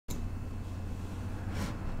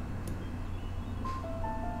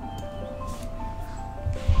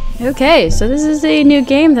Okay, so this is a new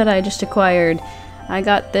game that I just acquired. I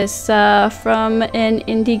got this from an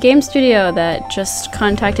indie game studio that just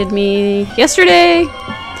contacted me yesterday.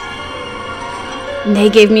 And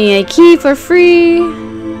they gave me a key for free.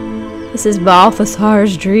 This is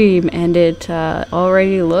Balthazar's Dream, and it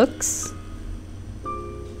already looks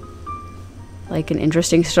like an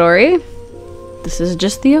interesting story. This is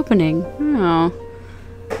just the opening. Oh.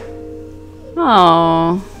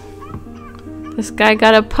 Oh. This guy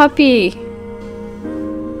got a puppy.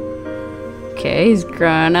 Okay, he's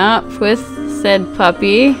grown up with said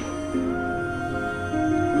puppy.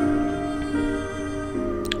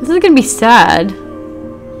 This is gonna be sad.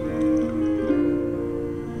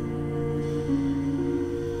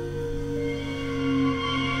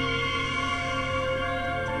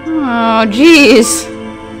 Oh, jeez.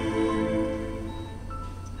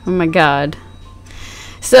 Oh my god.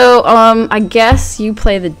 So, I guess you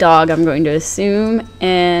play the dog, I'm going to assume,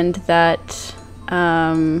 and that,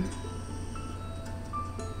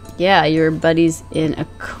 yeah, your buddy's in a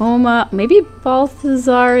coma. Maybe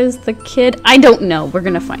Balthazar is the kid? I don't know. We're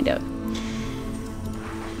gonna find out.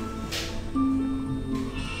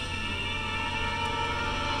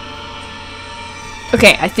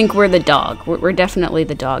 Okay, I think we're the dog. We're definitely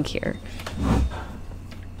the dog here.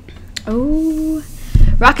 Oh...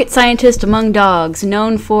 Rocket scientist among dogs,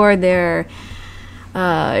 known for their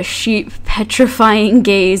sheep petrifying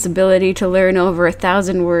gaze, ability to learn over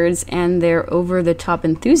 1,000 words, and their over-the-top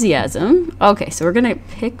enthusiasm. Okay, so we're gonna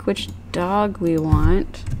pick which dog we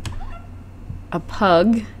want. A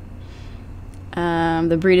pug.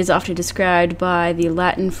 The breed is often described by the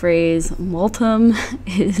Latin phrase multum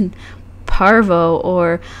in parvo,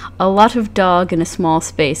 or a lot of dog in a small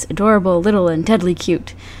space, adorable, little, and deadly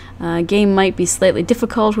cute. Game might be slightly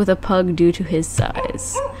difficult with a pug due to his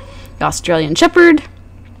size. The Australian Shepherd.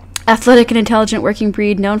 Athletic and intelligent working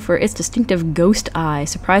breed known for its distinctive ghost eye.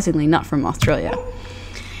 Surprisingly, not from Australia.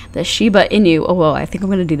 The Shiba Inu. Oh, whoa, I think I'm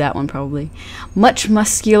going to do that one probably. Much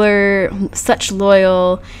muscular, such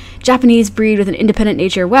loyal. Japanese breed with an independent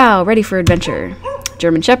nature. Wow, ready for adventure.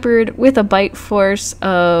 German Shepherd with a bite force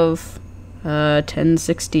of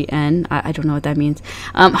 1060N. I don't know what that means.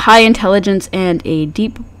 High intelligence and a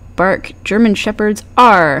deep bark. German Shepherds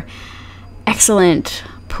are excellent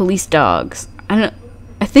police dogs. I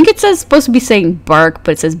think it says supposed to be saying bark,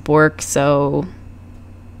 but it says bork, so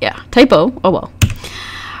yeah, typo. Oh well.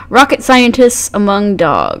 Rocket scientists among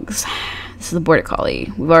dogs. This is the Border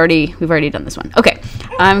Collie. We've already done this one. Okay,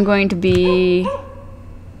 I'm going to be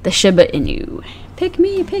the Shiba Inu. Pick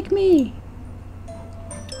me, pick me.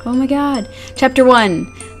 Oh my god. Chapter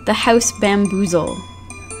 1. The House Bamboozle.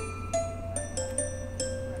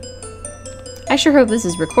 I sure hope this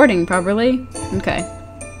is recording properly. Okay.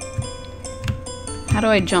 How do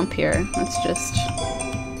I jump here? Let's just...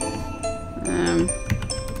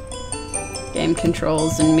 game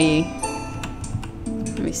controls and me.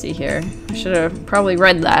 Let me see here. I should have probably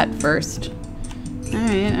read that first.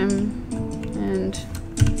 Alright,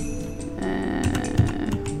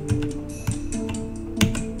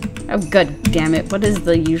 oh, god damn it. What is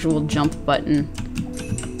the usual jump button?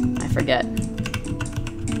 I forget.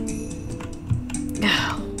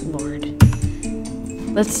 Oh, Lord.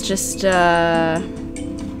 Let's just,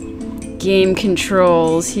 game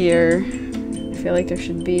controls here. I feel like there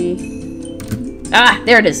should be... Ah!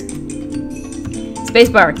 There it is!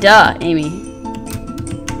 Spacebar. Duh, Amy.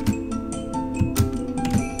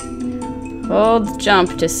 Hold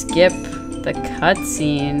jump to skip the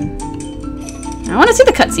cutscene. I want to see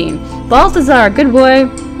the cutscene. Balthazar, good boy.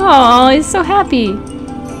 Oh, he's so happy.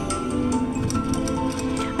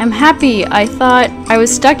 I'm happy. I thought I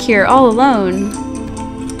was stuck here all alone.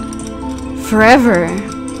 Forever.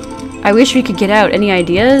 I wish we could get out. Any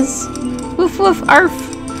ideas? Woof woof arf.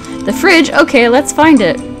 The fridge? Okay, let's find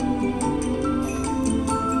it.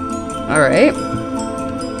 Alright.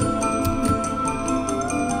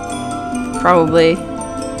 Probably.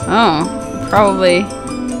 Oh. Probably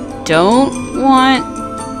don't want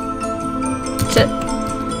to...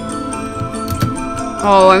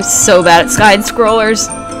 Oh, I'm so bad at side scrollers.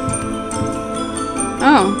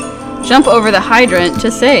 Oh. Jump over the hydrant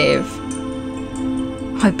to save.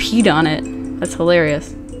 Oh, I peed on it. That's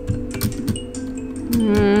hilarious.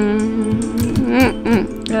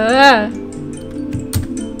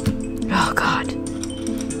 Oh god.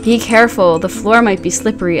 Be careful. The floor might be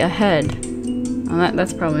slippery ahead. Oh,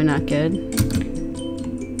 that's probably not good.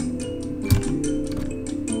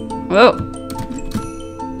 Whoa.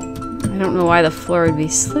 I don't know why the floor would be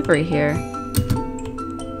slippery here.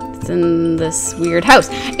 It's in this weird house.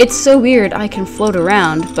 It's so weird I can float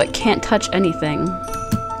around, but can't touch anything.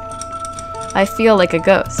 I feel like a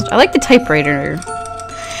ghost. I like the typewriter.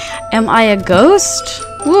 Am I a ghost?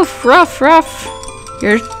 Woof, rough, rough.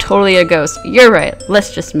 You're totally a ghost. You're right.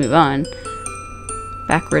 Let's just move on.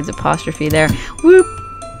 Backwards apostrophe there. Whoop.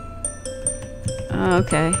 Oh,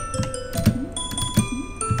 okay.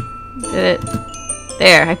 Did it.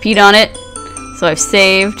 There, I peed on it. So I've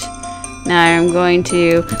saved. Now I'm going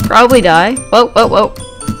to probably die. Whoa, whoa, whoa.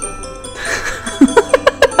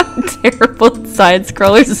 Terrible side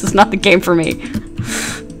scrollers. This is not the game for me.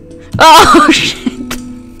 Oh, shit.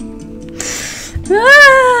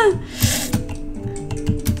 Ah!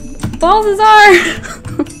 Balthazar!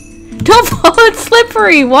 Don't fall, it's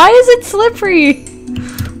slippery! Why is it slippery?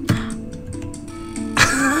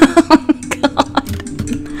 Oh, God.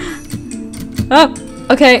 Oh,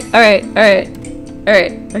 okay, alright, alright.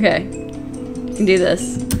 Alright, okay. I can do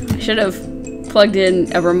this. I should have plugged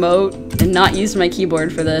in a remote and not used my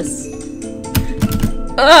keyboard for this.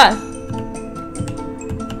 Ah!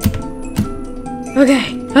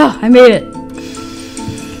 Okay. Oh, I made it.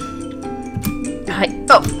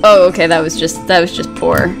 Oh, okay, that was just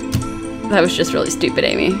poor. That was just really stupid,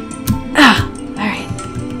 Amy. Ah! Alright.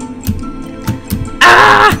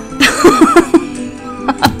 Ah!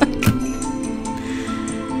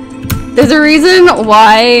 There's a reason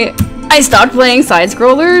why I stopped playing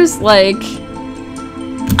side-scrollers, like,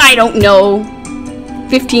 I don't know,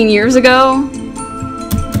 15 years ago.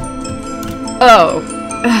 Oh.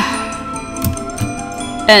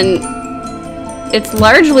 And it's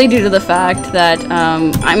largely due to the fact that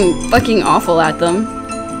I'm fucking awful at them.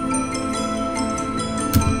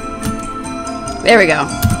 There we go.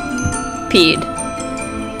 Peed.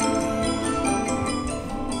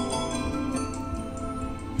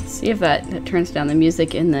 See if that turns down the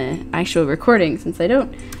music in the actual recording, since I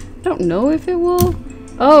don't know if it will.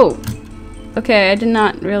 Oh, okay, I did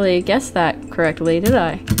not really guess that correctly, did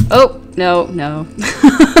I? Oh, no.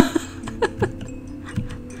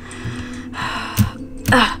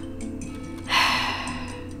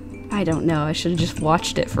 I don't know. I should have just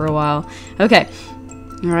watched it for a while. Okay.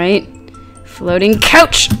 All right. Floating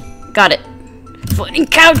couch. Got it. Floating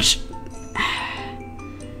couch.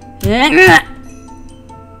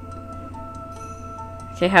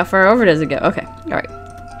 Okay, how far over does it go? Okay. All right.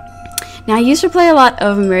 Now, I used to play a lot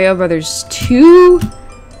of Mario Brothers 2,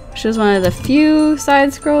 which was one of the few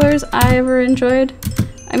side-scrollers I ever enjoyed.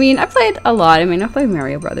 I mean, I played a lot. I mean, I played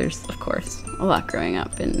Mario Brothers, of course, a lot growing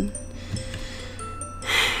up, and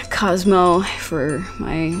Cosmo for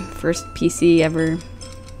my first PC ever.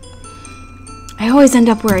 I always end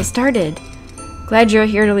up where I started. Glad you're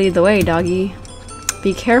here to lead the way, doggy.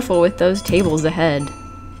 Be careful with those tables ahead.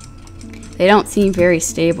 They don't seem very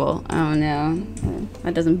stable. Oh no,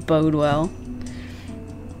 that doesn't bode well.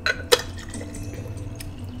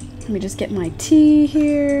 Let me just get my tea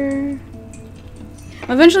here.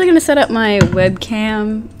 I'm eventually going to set up my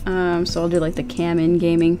webcam, so I'll do like the cam in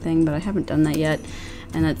gaming thing, but I haven't done that yet,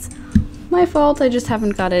 and that's my fault. I just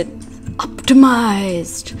haven't got it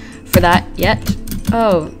optimized for that yet.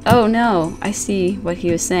 Oh no, I see what he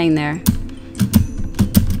was saying there.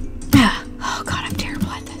 Oh god, I'm terrible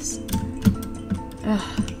at this. Ugh.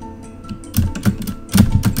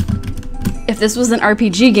 If this was an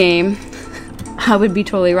RPG game, I would be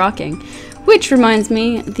totally rocking. Which reminds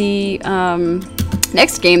me, the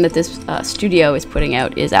next game that this studio is putting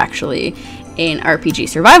out is actually an RPG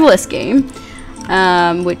survivalist game,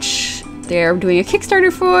 which they're doing a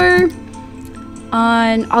Kickstarter for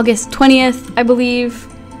on August 20th, I believe.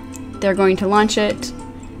 They're going to launch it,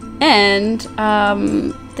 and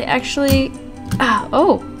they actually,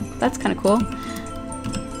 oh, that's kind of cool.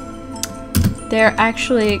 They're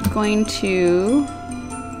actually going to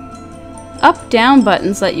up-down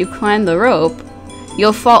buttons let you climb the rope.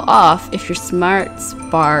 You'll fall off if your smarts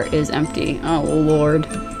bar is empty. Oh lord.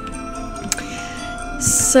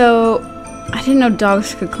 So, I didn't know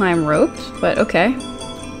dogs could climb ropes, but okay.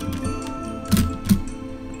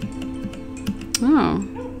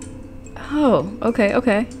 Oh,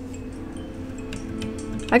 okay.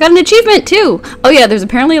 I got an achievement too! Oh yeah, there's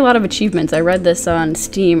apparently a lot of achievements. I read this on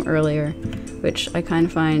Steam earlier, which I kind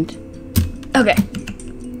of find... Okay.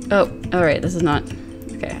 Oh, alright, this is not...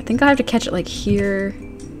 Okay, I think I have to catch it like here.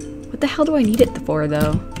 What the hell do I need it for,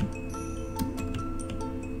 though?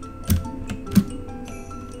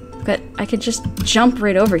 But I could just jump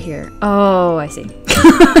right over here. Oh, I see.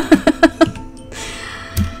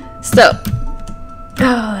 So.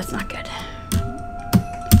 Oh, that's not good.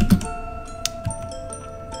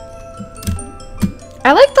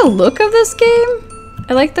 I like the look of this game.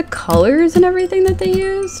 I like the colors and everything that they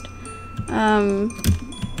used.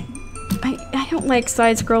 I don't like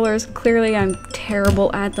side-scrollers. Clearly, I'm terrible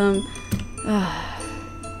at them.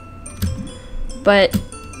 But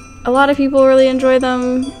a lot of people really enjoy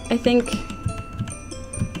them. I think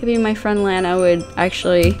maybe my friend Lana would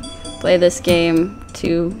actually play this game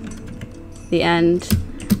to the end.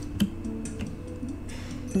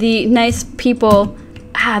 The nice people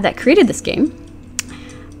that created this game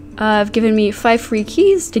have given me 5 free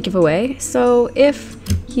keys to give away. So if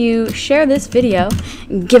you share this video,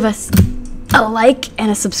 give us a like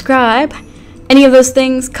and a subscribe, any of those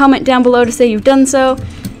things, comment down below to say you've done so.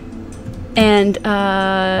 And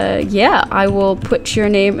yeah, I will put your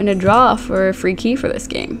name in a draw for a free key for this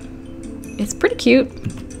game. It's pretty cute.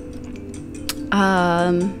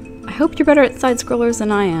 I hope you're better at side scrollers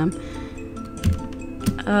than I am.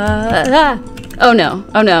 Oh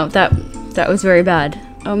no, that was very bad.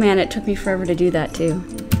 Oh man, it took me forever to do that too.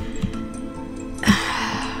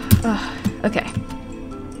 Oh, okay.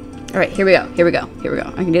 Alright, here we go.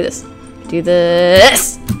 I can do this. Do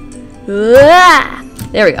this!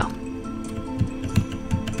 There we go.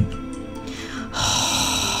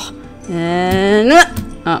 And...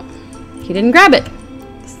 oh, he didn't grab it.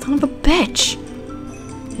 Son of a bitch.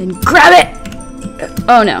 Didn't grab it!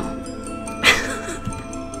 Oh no.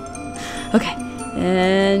 Okay.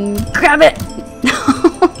 And grab it!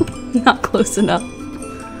 Not close enough.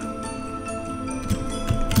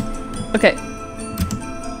 Okay.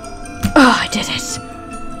 Oh, I did it.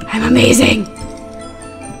 I'm amazing.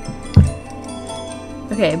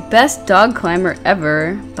 Okay, best dog climber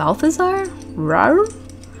ever. Balthazar? Rawr?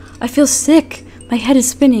 I feel sick. My head is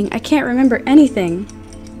spinning. I can't remember anything.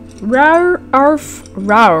 Rawr, arf,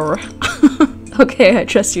 rawr. Okay, I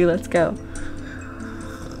trust you. Let's go.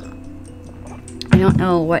 I don't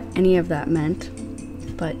know what any of that meant,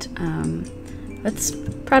 but let's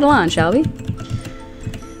prattle on, shall we?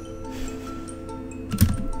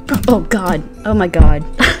 Oh god. Oh my god.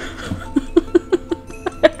 I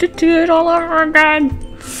have to do it all over again.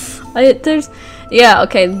 Yeah,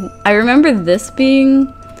 okay. I remember this being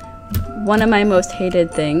one of my most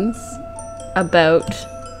hated things about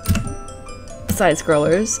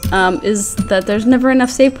side-scrollers, is that there's never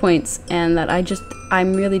enough save points, and that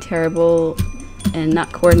I'm really terrible and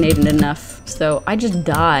not coordinated enough, so I just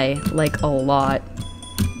die, like, a lot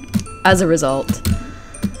as a result.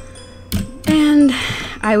 And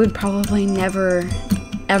I would probably never,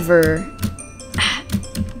 ever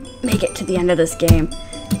make it to the end of this game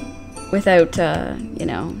without, you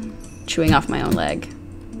know, chewing off my own leg.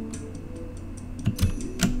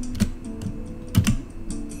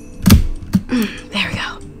 There we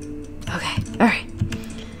go. Okay, alright.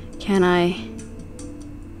 Can I...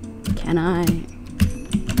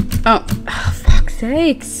 Oh, fuck's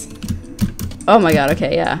sakes. Oh my god,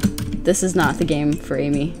 okay, yeah. This is not the game for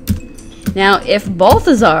Amy. Now, if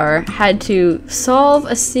Balthazar had to solve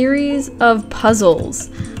a series of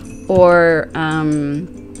puzzles, or,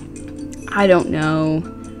 I don't know,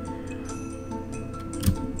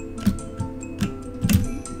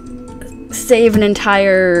 save an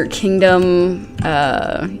entire kingdom,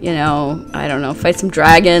 you know, I don't know, fight some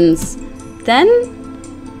dragons,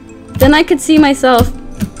 then I could see myself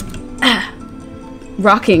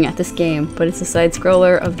rocking at this game, but it's a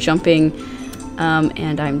side-scroller of jumping,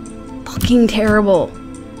 and I'm fucking terrible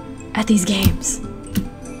at these games.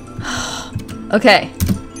 Okay.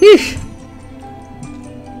 Whew.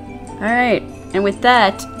 Alright, and with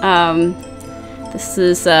that, this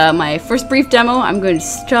is my first brief demo. I'm going to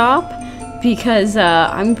stop because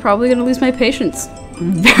I'm probably going to lose my patience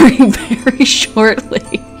very, very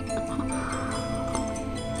shortly.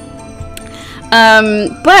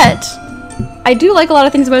 But I do like a lot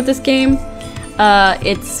of things about this game.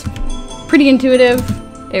 It's pretty intuitive.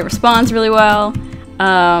 It responds really well.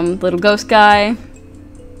 Little ghost guy.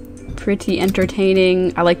 Pretty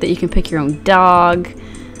entertaining. I like that you can pick your own dog.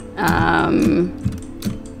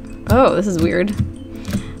 Oh, this is weird.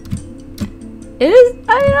 It is,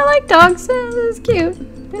 I mean, I like dogs. It's cute.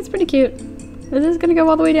 It's pretty cute. Is this gonna go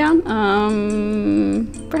all the way down?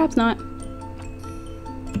 Perhaps not.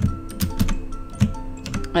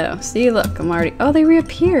 Oh, see, look, I'm already, oh, they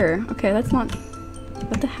reappear. Okay, that's not,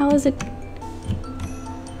 what the hell is it?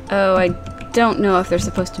 Oh, I don't know if they're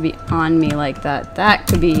supposed to be on me like that. That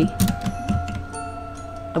could be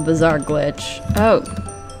a bizarre glitch. Oh,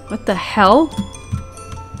 what the hell?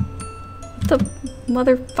 What the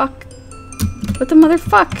motherfuck? What the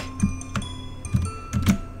motherfuck?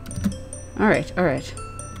 Alright, alright.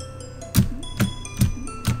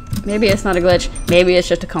 Maybe it's not a glitch. Maybe it's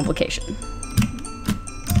just a complication.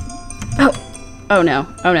 Oh! Oh no.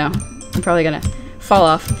 Oh no. I'm probably gonna fall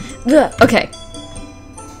off. Ugh. Okay.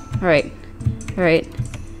 Alright. Alright.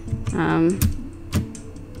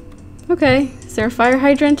 Okay. Is there a fire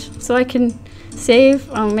hydrant so I can save?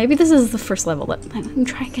 Maybe this is the first level. I'm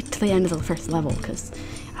trying to get to the end of the first level because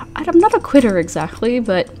I'm not a quitter exactly,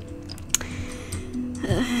 but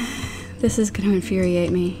this is going to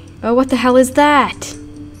infuriate me. Oh, what the hell is that?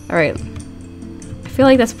 Alright. I feel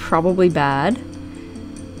like that's probably bad.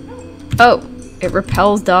 Oh, it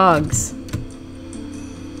repels dogs.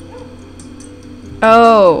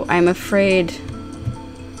 Oh, I'm afraid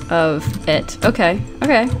of it. Okay,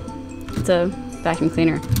 okay. It's a vacuum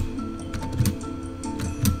cleaner.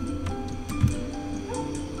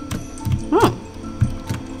 Oh.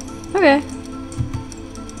 Okay.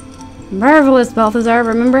 Marvelous, Balthazar.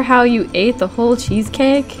 Remember how you ate the whole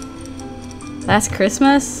cheesecake last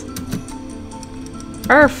Christmas?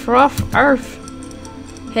 Arf, ruff, arf.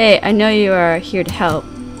 Hey, I know you are here to help.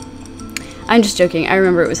 I'm just joking. I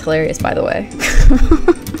remember it was hilarious, by the way.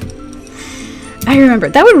 I remember.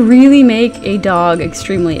 That would really make a dog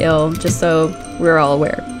extremely ill, just so we're all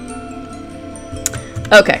aware.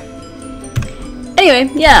 Okay. Anyway,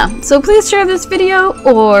 yeah. So please share this video,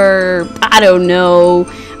 or, I don't know,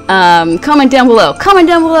 comment down below. Comment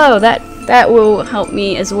down below. That will help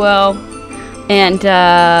me as well. And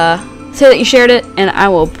say that you shared it, and I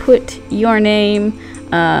will put your name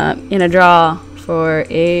in a draw for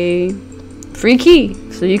a free key,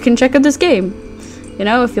 so you can check out this game. You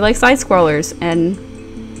know, if you like side scrollers, and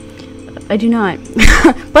I do not.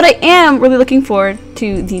 But I am really looking forward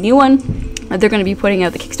to the new one. They're going to be putting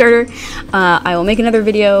out the Kickstarter. I will make another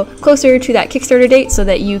video closer to that Kickstarter date so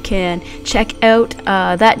that you can check out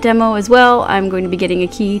that demo as well. I'm going to be getting a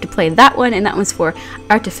key to play that one, and that one's for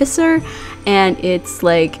Artificer, and it's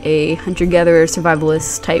like a hunter-gatherer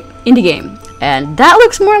survivalist type indie game. And that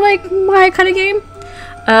looks more like my kind of game.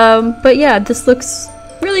 But yeah, this looks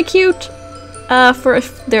really cute for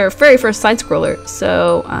their very first side-scroller.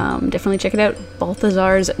 So definitely check it out.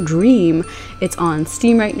 Balthazar's Dream. It's on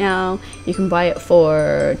Steam right now. You can buy it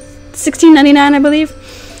for $16.99, I believe.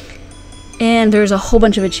 And there's a whole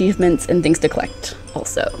bunch of achievements and things to collect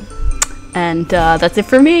also. And that's it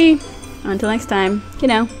for me. Until next time, you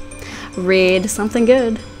know, read something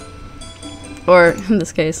good. Or, in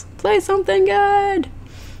this case, play something good.